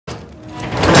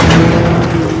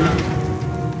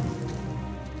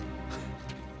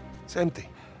It's empty.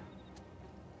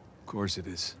 Of course it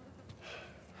is.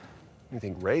 You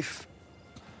think Rafe?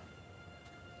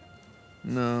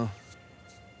 No.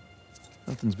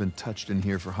 Nothing's been touched in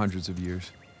here for hundreds of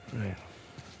years. Right.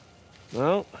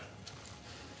 Well,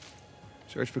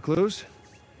 search for clues?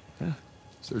 Yeah,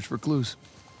 search for clues.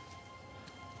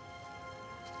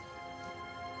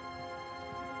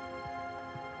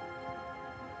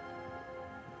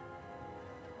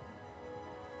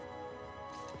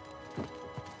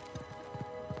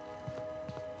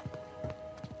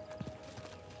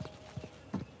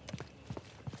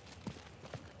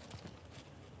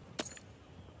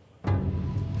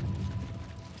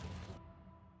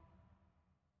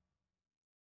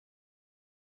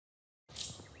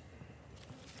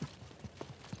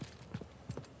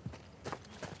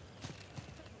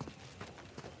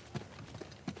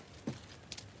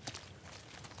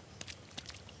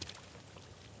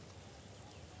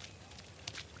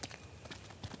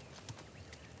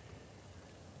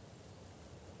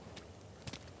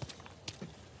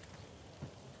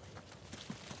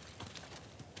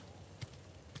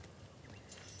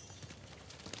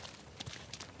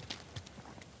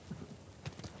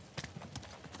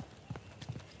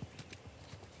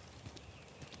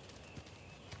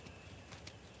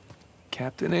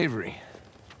 Captain Avery.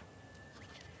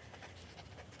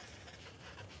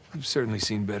 You've certainly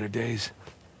seen better days.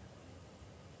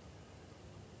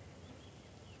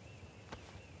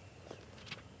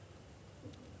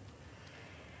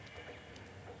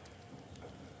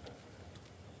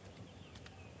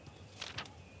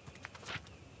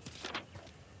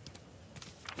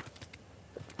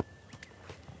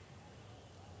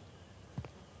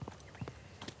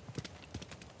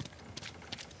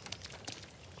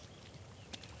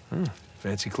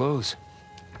 Fancy clothes.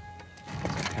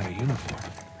 Kind of uniform.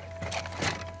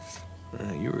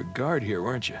 You were a guard here,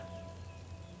 weren't you?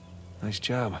 Nice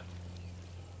job.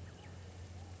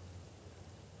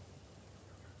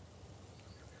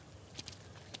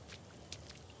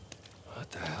 What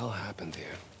the hell happened here?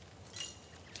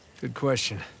 Good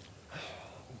question.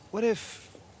 What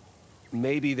if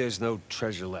maybe there's no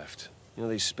treasure left? You know,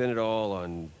 they spin it all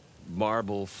on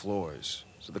marble floors.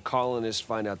 So the colonists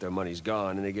find out their money's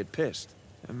gone and they get pissed.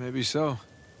 Yeah, maybe so.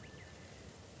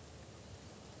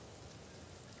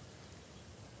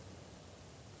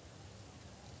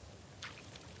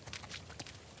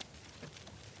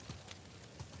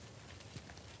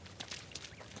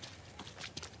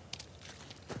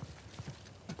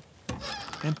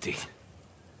 Empty.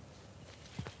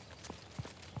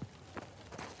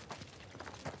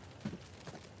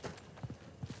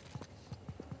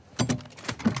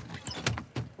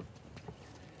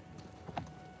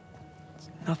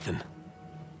 Nothing.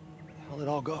 How'd it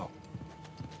all go?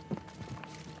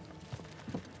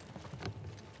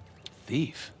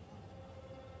 Thief.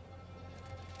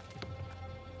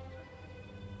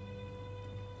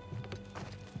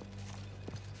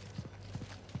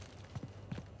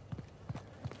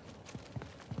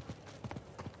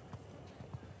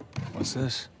 What's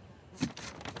this?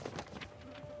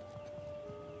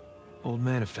 Old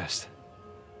manifest.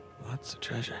 Lots of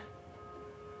treasure.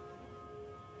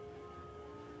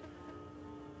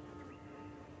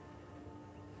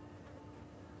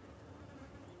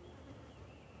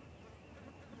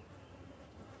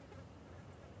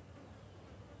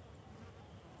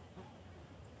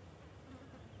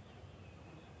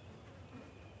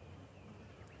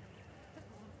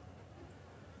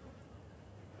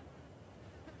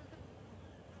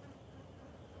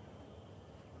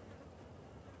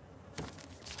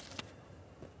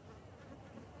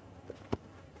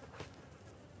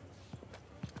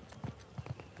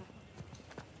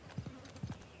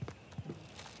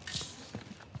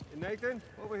 Nathan,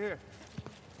 over here.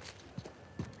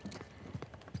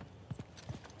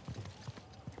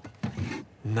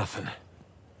 Nothing.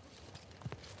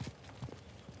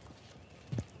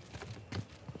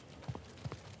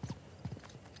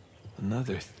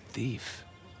 Another thief.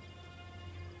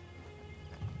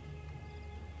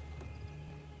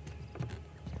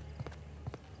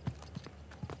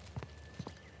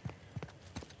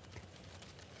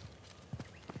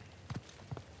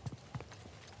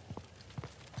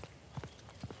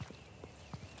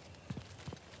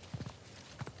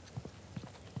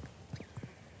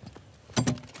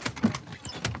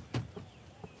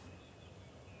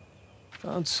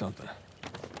 Found something.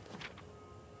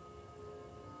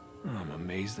 Oh, I'm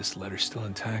amazed this letter's still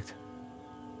intact.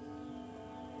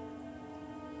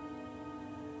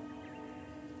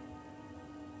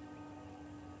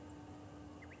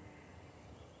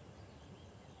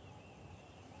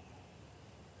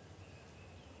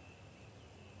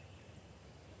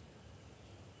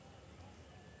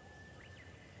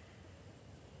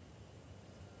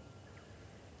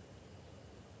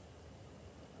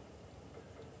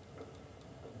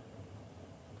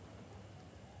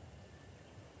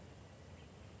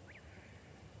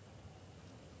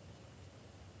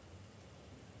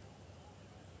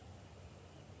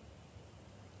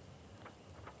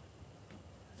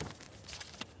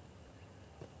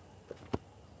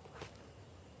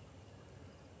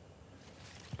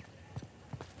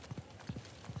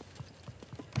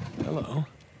 hello.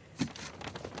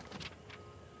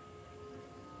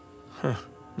 Huh,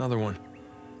 another one.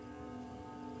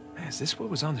 Man, is this what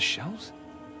was on the shelves?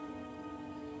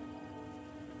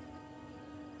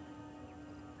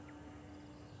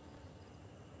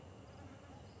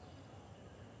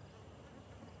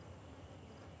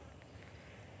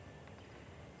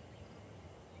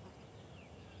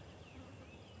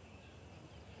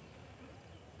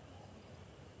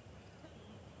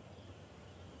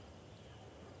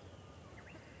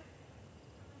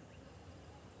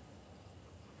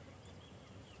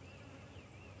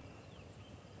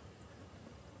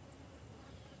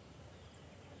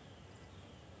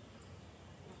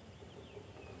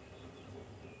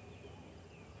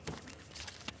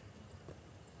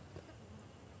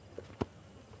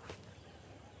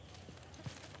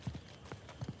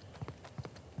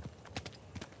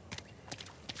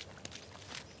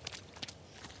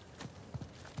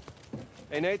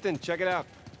 Hey, Nathan, check it out.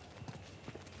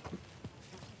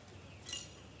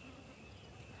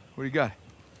 What do you got?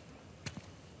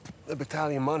 The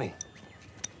battalion money.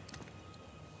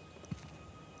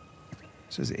 It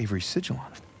says Avery's sigil on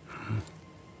it.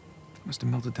 Must have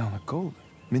melted down the gold,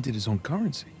 minted his own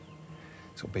currency.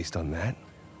 So based on that,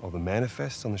 all the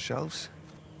manifests on the shelves,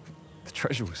 the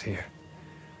treasure was here.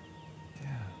 Yeah.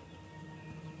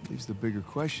 Leaves the bigger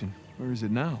question, where is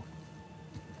it now?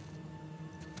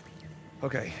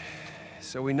 Okay,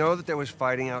 so we know that there was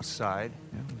fighting outside.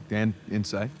 Yeah, Dan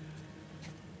inside.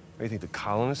 Do you think the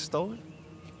colonists stole it?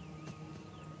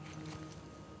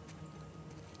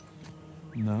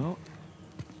 No.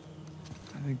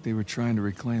 I think they were trying to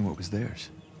reclaim what was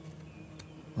theirs.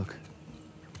 Look.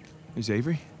 Here's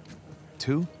Avery.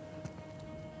 2.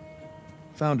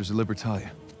 Founders of Libertalia.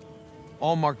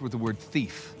 All marked with the word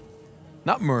thief.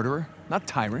 Not murderer, not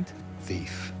tyrant.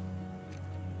 Thief.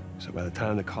 So by the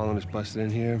time the colonists busted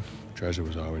in here, treasure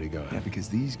was already gone. Yeah, because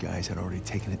these guys had already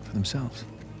taken it for themselves.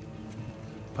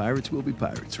 Pirates will be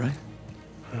pirates, right?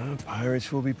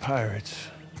 Pirates will be pirates.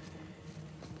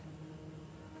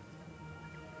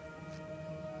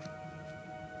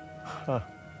 Huh.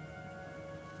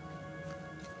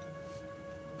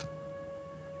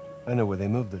 I know where they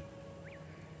moved it.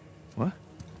 What?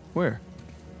 Where?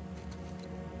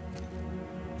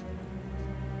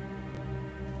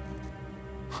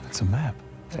 It's a map.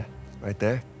 Yeah, right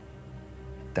there.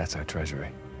 That's our treasury.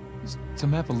 It's a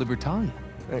map of Libertalia.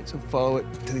 Right, so follow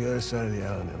it to the other side of the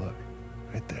island there, look.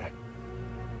 Right there.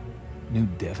 New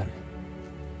Devon.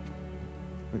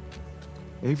 Wait,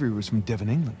 Avery was from Devon,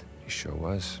 England. He sure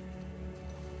was.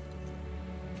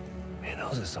 Man,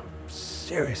 those are some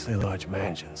seriously large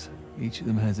mansions. Each of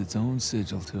them has its own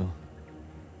sigil, too.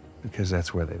 Because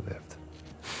that's where they lived.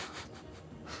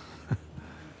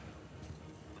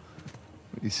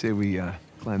 You say we,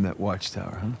 climb that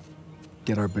watchtower, huh?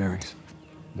 Get our bearings.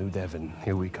 New Devon,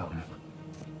 here we come.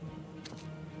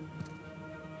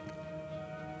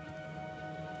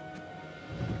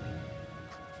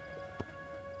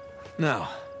 Now,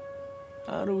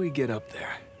 how do we get up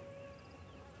there?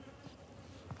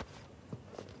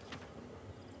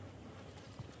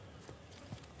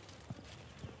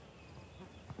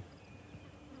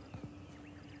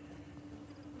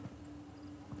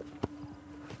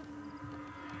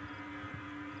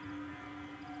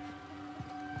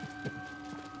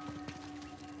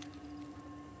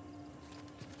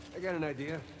 I got an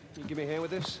idea. Can you give me a hand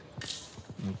with this?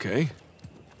 Okay.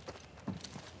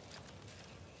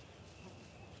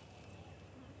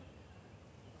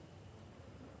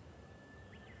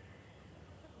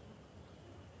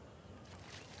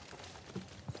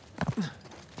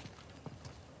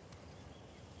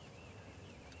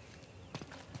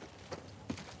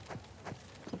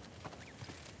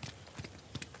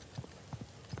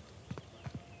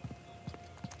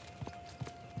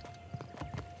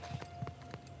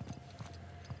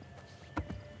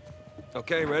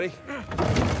 Okay, ready?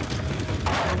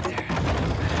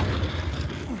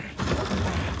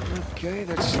 Okay,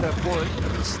 that's step 1.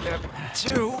 Step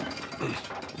 2.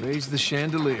 Raise the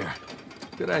chandelier.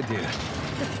 Good idea.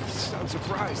 I'm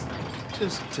surprised.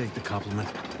 Just take the compliment.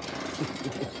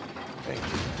 Thank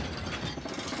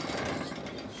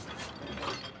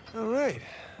you. All right.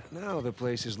 Now the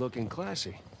place is looking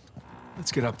classy.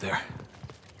 Let's get up there.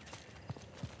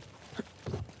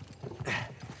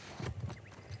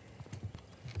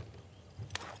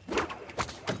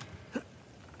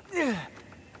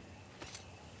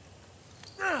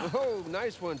 Oh,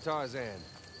 nice one, Tarzan.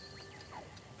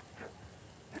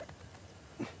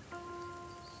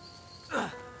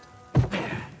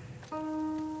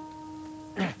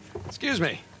 Excuse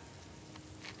me.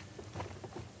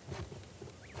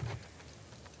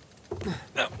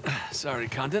 Sorry,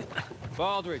 Condon.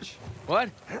 Baldridge, What?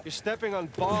 you're stepping on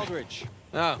Baldridge.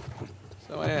 Oh,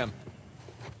 so I am.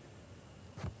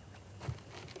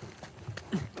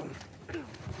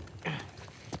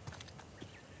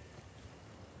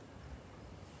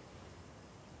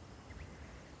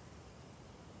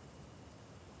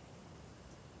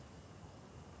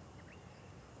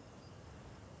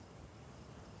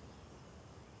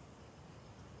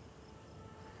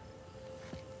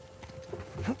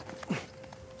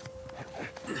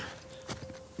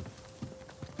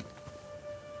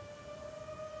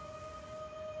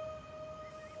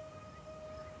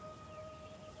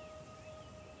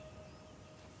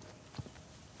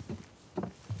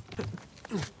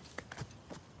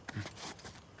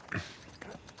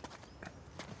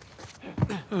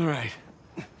 All right,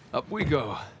 up we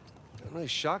go. I'm really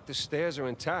shocked the stairs are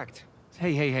intact.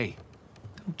 Hey, hey, hey.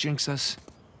 Don't jinx us.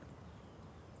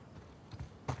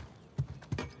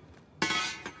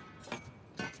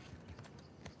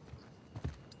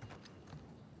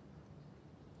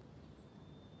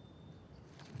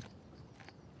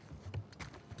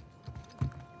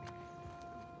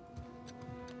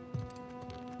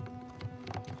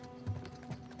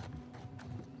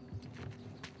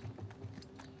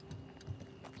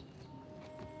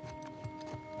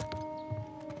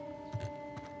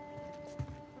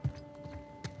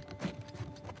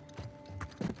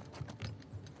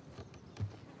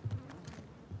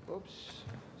 Oops,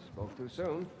 spoke too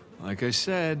soon. Like I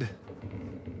said.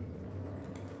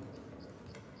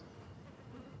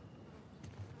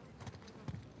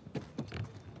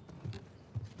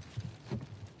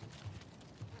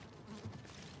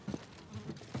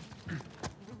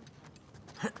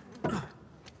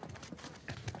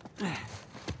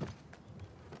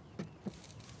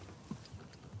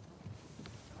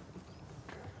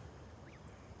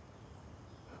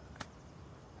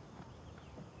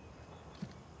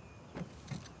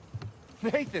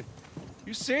 Nathan,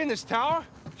 you seeing this tower?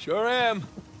 Sure am.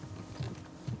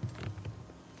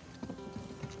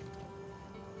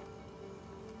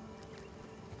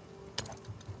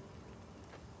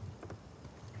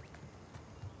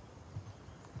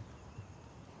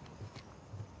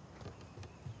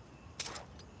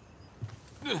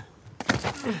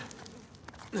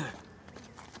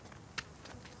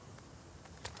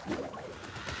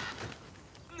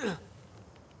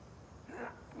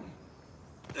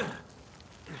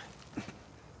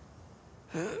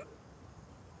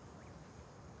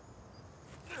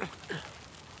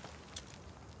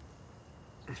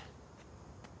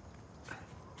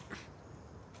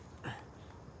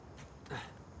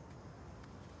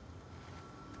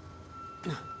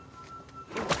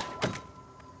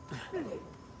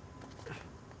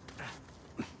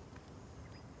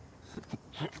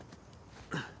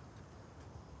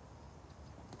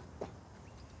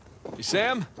 You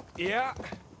Sam? Yeah.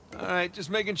 All right,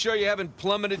 just making sure you haven't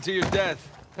plummeted to your death.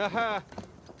 Haha.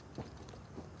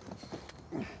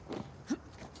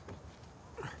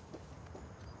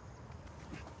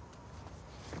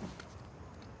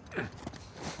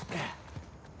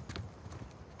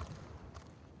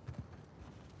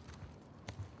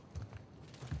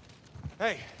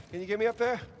 Hey, can you get me up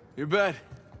there? You bet.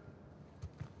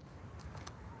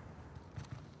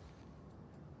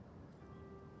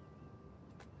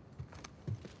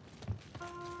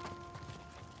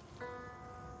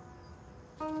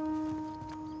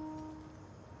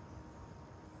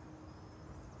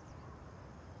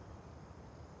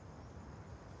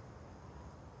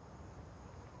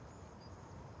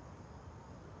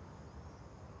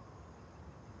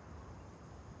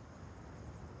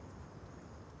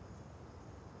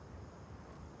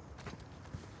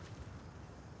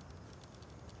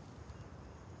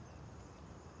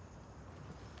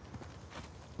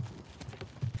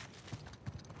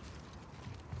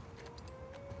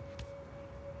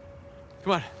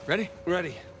 Come on, ready?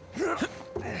 Ready.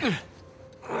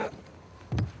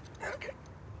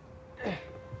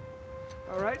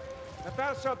 All right, I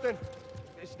found something.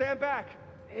 Stand back.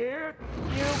 Here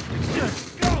you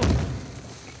go.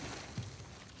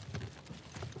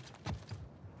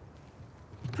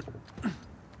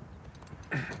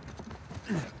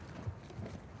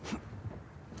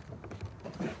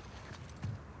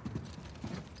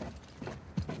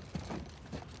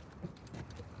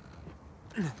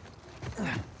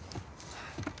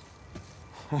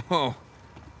 Oh.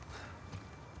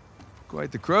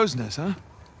 Quite the crow's nest, huh?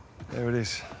 There it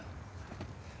is.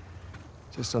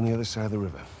 Just on the other side of the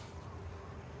river.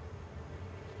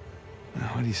 Now,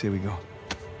 what do you say we go?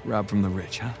 Rob from the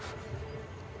rich, huh?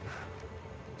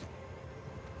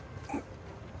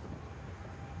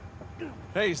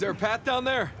 Hey, is there a path down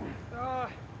there?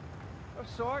 Of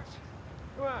sorts.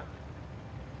 Come on.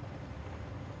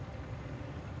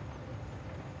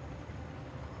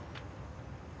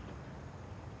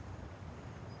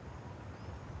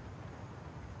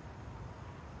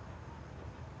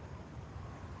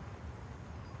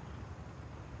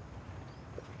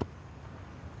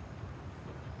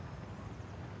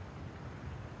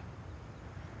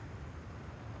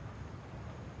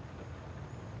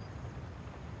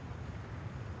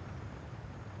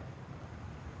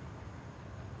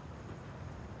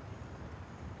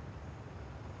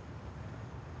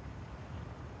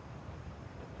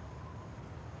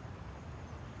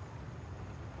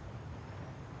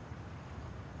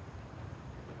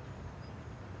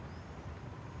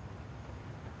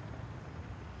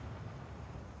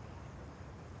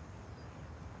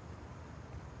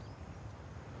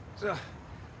 So,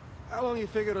 how long you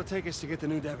figure it'll take us to get to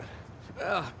New Devon?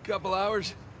 Well, a couple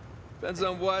hours. Depends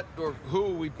on what or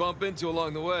who we bump into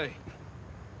along the way.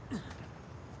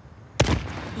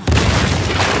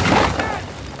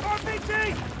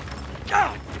 RPG!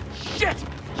 Oh, shit!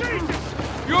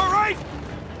 Jesus! You all right?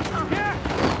 Yeah!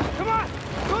 Come on!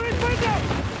 Go to this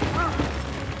window!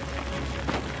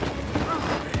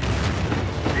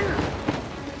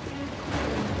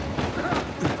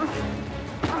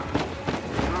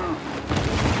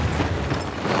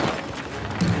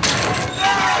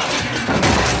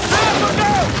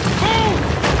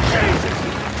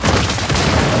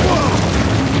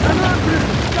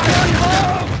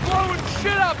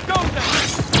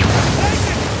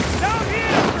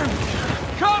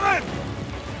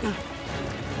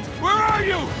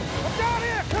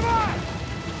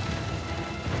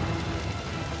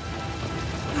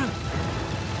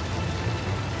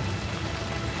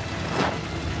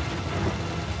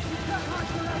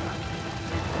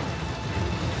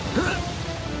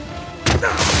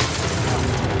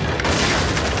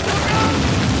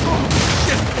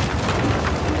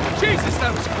 Jesus,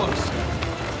 that was close.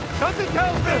 Something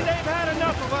tells me they've had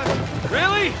enough of us.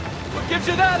 Really? What gives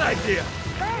you that idea?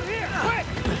 Down here, quick!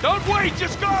 Don't wait,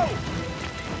 just go!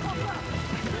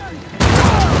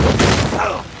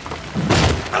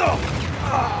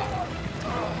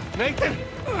 Nathan!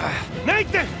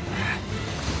 Nathan!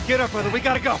 Get up, brother. We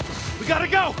gotta go. We gotta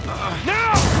go!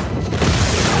 Now!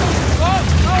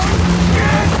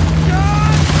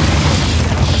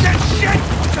 Shit!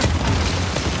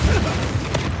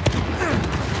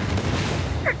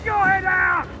 Get your head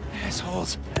out!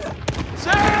 Assholes.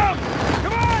 Sam!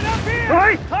 Come on, up here!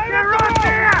 Right! Climb up right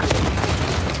there!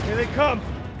 Here they come.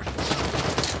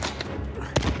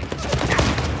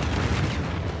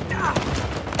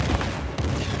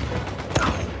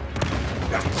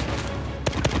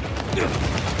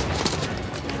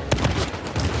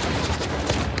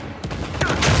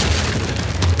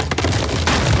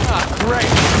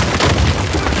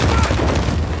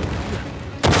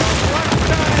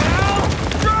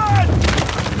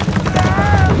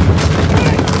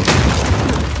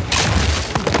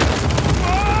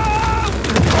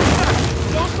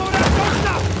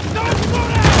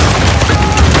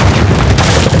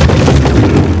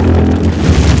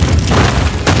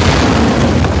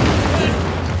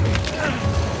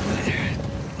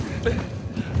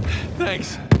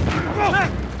 Thanks.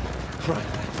 Run.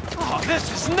 Oh,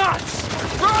 this is nuts!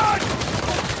 Run!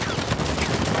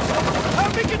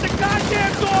 Help me get the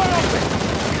goddamn door open!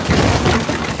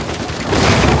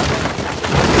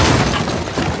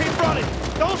 Keep running!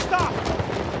 Don't stop!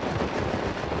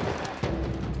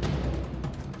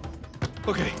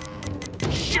 Okay.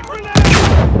 Shit!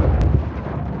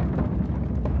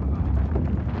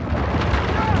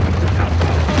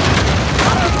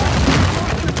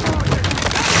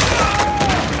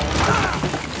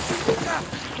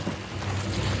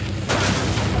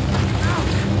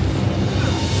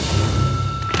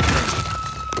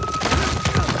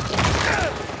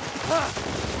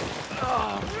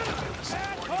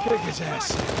 Kick his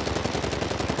ass.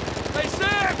 Hey,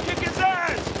 Sam! Kick his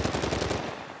ass!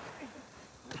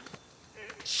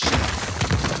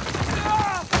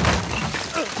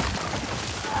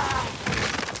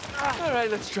 All right,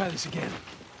 let's try this again.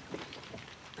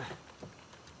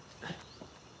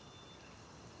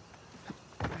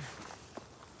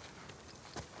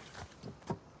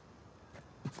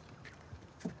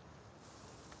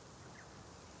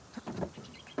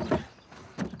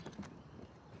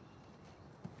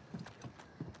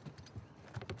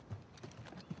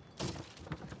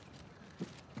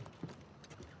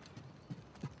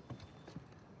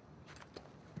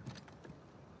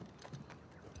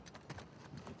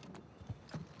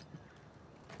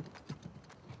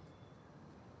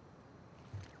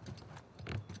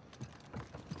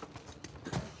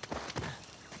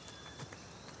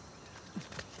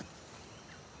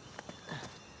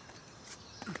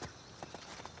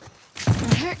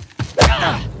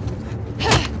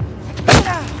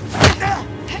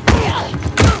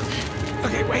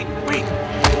 Okay, wait.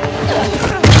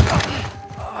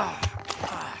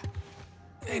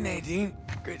 Hey, Nadine.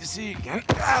 Great to see you again.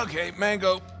 Okay,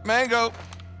 mango.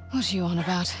 What are you on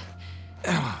about?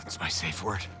 Oh, it's my safe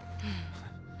word.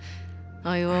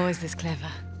 Are you always this clever?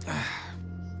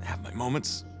 Have my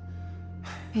moments.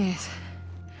 Yes.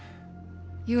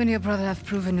 You and your brother have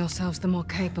proven yourselves the more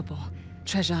capable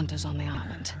treasure hunters on the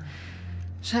island.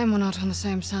 Shame we're not on the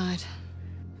same side.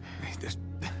 Hey, there's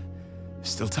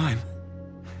still time.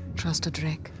 Trust a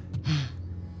Drake.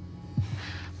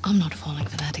 I'm not falling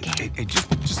for that again. Hey,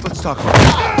 just let's talk about it.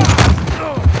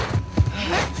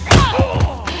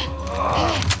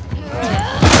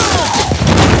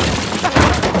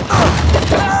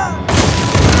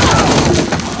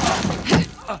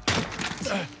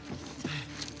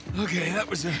 Okay, that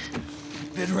was a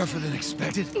bit rougher than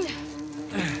expected.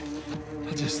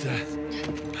 I'll just,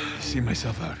 see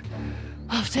myself out.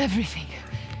 After everything,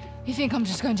 you think I'm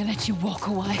just going to let you walk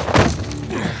away?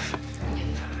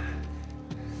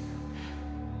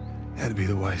 That'd be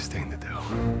the wise thing to do.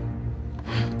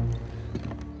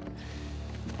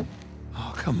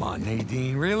 Oh, come on,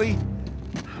 Nadine, really?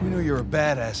 We know you're a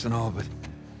badass and all, but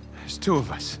there's two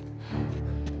of us.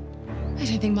 I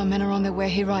don't think my men are on their way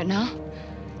here right now.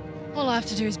 All I have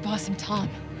to do is buy some time.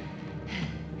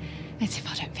 Let's see if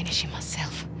I don't finish him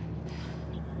myself.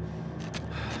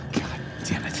 God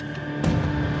damn it.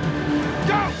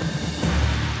 Go!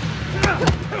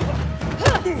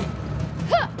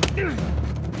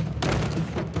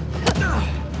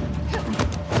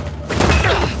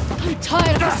 I'm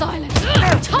tired of the silence.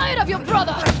 I'm tired of your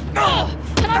brother.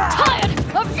 And I'm tired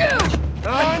of you.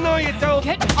 I know you don't.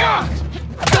 Get off!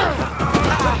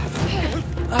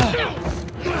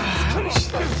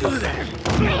 Do that.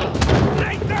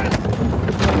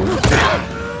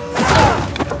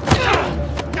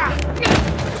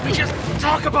 We just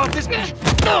talk about this. I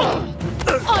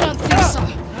don't think so.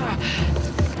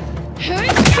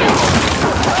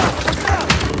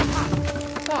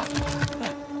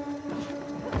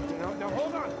 Now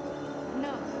hold on.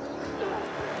 No.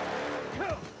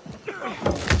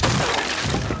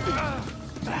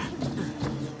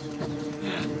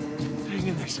 Hang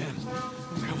in there, Sam.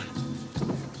 I'm coming.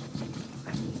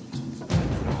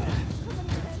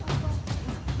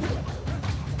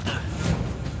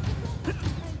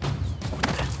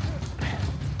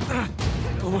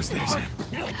 Almost there, Sam.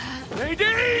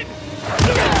 Nadine!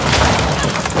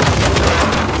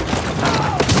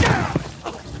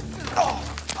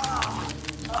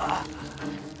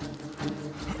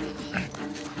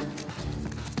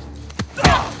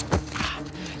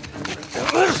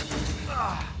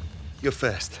 You're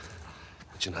fast,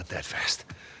 but you're not that fast.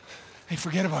 Hey,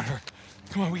 forget about her.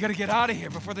 Come on, we gotta get out of here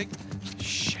before they...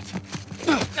 Shit.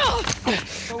 Whoa,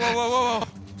 whoa, whoa, whoa, whoa.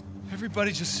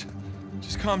 Everybody just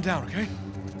calm down, okay?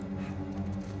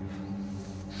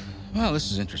 Well,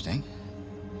 this is interesting.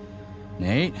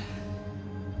 Nate?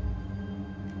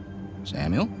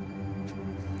 Samuel?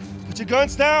 Put your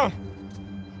guns down!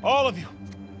 All of you!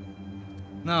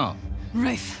 No.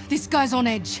 Rafe, this guy's on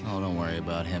edge. Oh, don't worry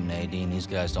about him, Nadine. These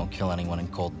guys don't kill anyone in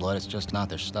cold blood. It's just not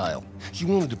their style. You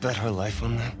willing to bet her life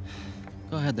on that?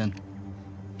 Go ahead, then.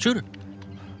 Shoot her.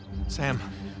 Sam.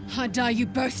 I die, you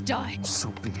both die. So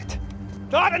be it.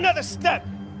 Not another step!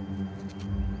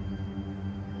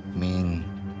 You mean...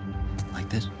 like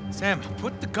this? Sam,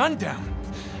 put the gun down.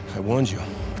 I warned you.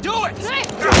 Do it!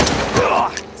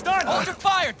 It's done! Hold your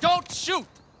fire! Don't shoot!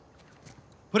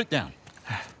 Put it down.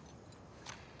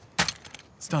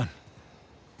 It's done.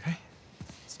 Okay?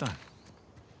 It's done.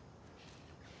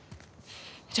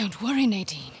 Don't worry,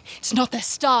 Nadine. It's not their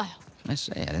style. I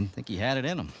say, I didn't think he had it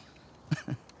in him.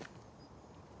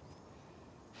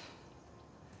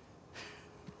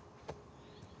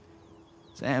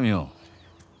 Samuel.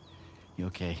 You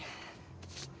okay?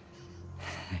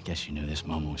 I guess you knew this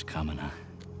moment was coming, huh?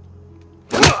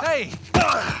 Hey!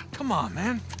 Come on,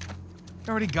 man.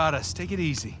 You already got us. Take it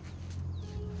easy.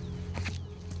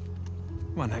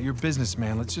 Come on, now, you're a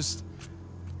businessman. Let's just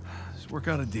work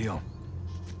out a deal.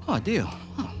 Oh, a deal.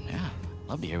 Oh, yeah.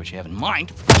 Love to hear what you have in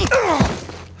mind.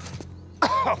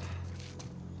 Oh,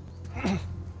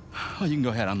 you can go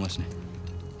ahead. I'm listening.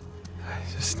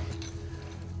 Just...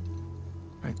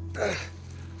 Right.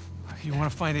 You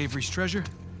want to find Avery's treasure?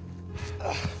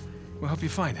 We'll help you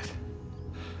find it.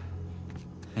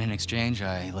 And in exchange,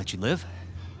 I let you live?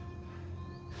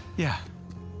 Yeah.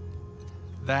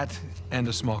 That and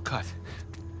a small cut.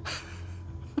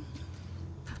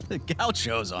 The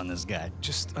gauchos on this guy.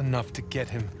 Just enough to get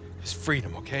him his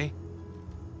freedom, okay?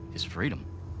 His freedom.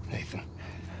 Nathan.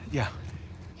 Yeah.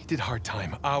 He did hard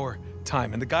time. Our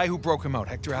time. And the guy who broke him out,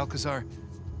 Hector Alcazar,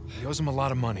 he owes him a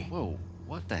lot of money. Whoa,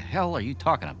 what the hell are you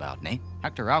talking about, Nate?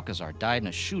 Hector Alcazar died in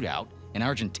a shootout in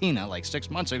Argentina like 6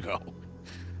 months ago.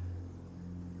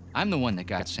 I'm the one that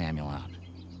got Samuel out.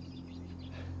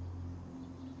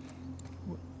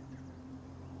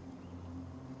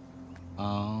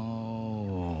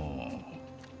 Oh.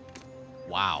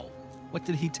 Wow. What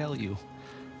did he tell you?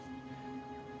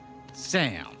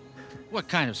 Sam, what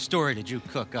kind of story did you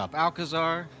cook up?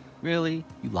 Alcazar? Really?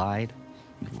 You lied?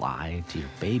 You lied to your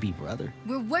baby brother?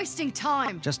 We're wasting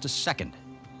time. Just a second.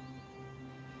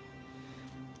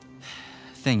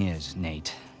 Thing is,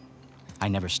 Nate, I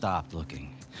never stopped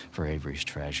looking for Avery's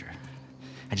treasure.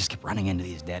 I just kept running into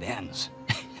these dead ends.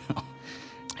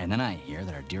 And then I hear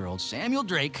that our dear old Samuel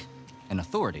Drake, an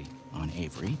authority on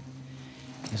Avery,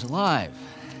 is alive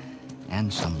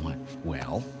end somewhat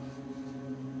well.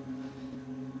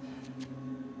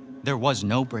 There was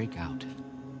no breakout.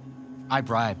 I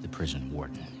bribed the prison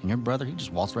warden, and your brother, he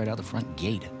just waltzed right out the front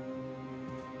gate.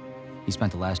 He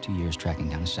spent the last 2 years tracking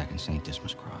down a second St.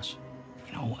 Dismas cross.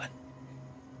 You know what?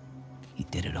 He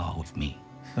did it all with me.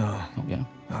 Oh. Oh, yeah?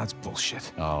 Oh, that's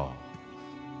bullshit. Oh.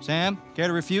 Sam, care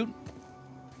to refute?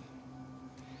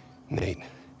 Nate,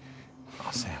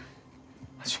 Oh, Sam.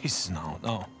 Jesus, no,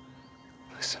 no.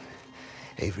 listen.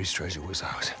 Avery's treasure was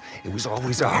ours. It was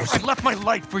always ours. I left my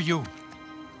life for you.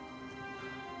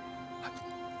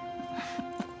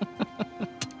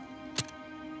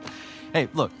 Hey,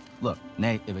 look,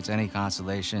 Nate, if it's any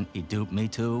consolation, he duped me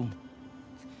too.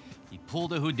 He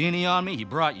pulled a Houdini on me, he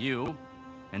brought you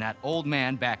and that old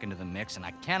man back into the mix, and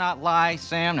I cannot lie,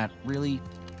 Sam, that really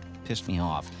pissed me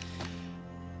off.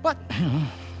 But,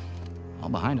 all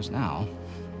behind us now.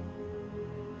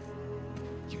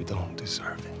 You don't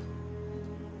deserve it.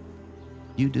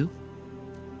 You do?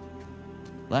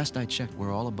 Last I checked,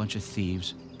 we're all a bunch of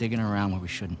thieves, digging around where we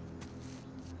shouldn't.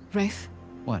 Rafe,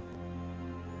 What?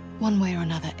 one way or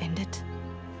another, end it,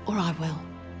 or I will.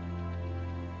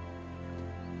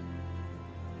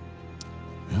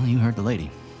 Well, you heard the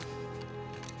lady.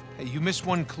 Hey, you missed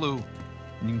one clue,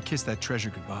 and you can kiss that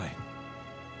treasure goodbye.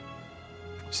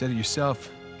 You said it yourself.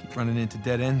 Keep running into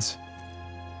dead ends.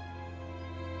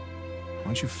 Why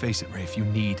don't you face it, Rafe? You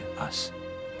need us.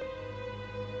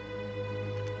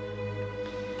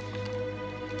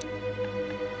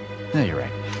 No, you're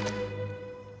right.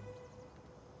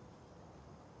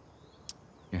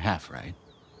 You're half right.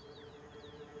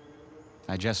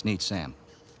 I just need Sam.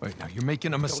 Wait, now you're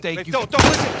making a mistake. Rafe, You- don't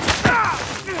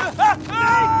listen!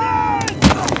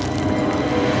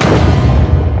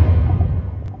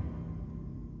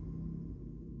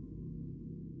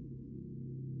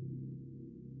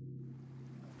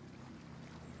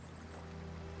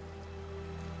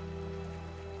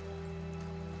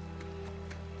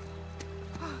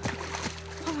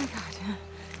 Oh my God.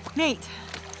 Nate.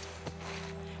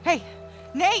 Hey,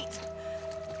 Nate!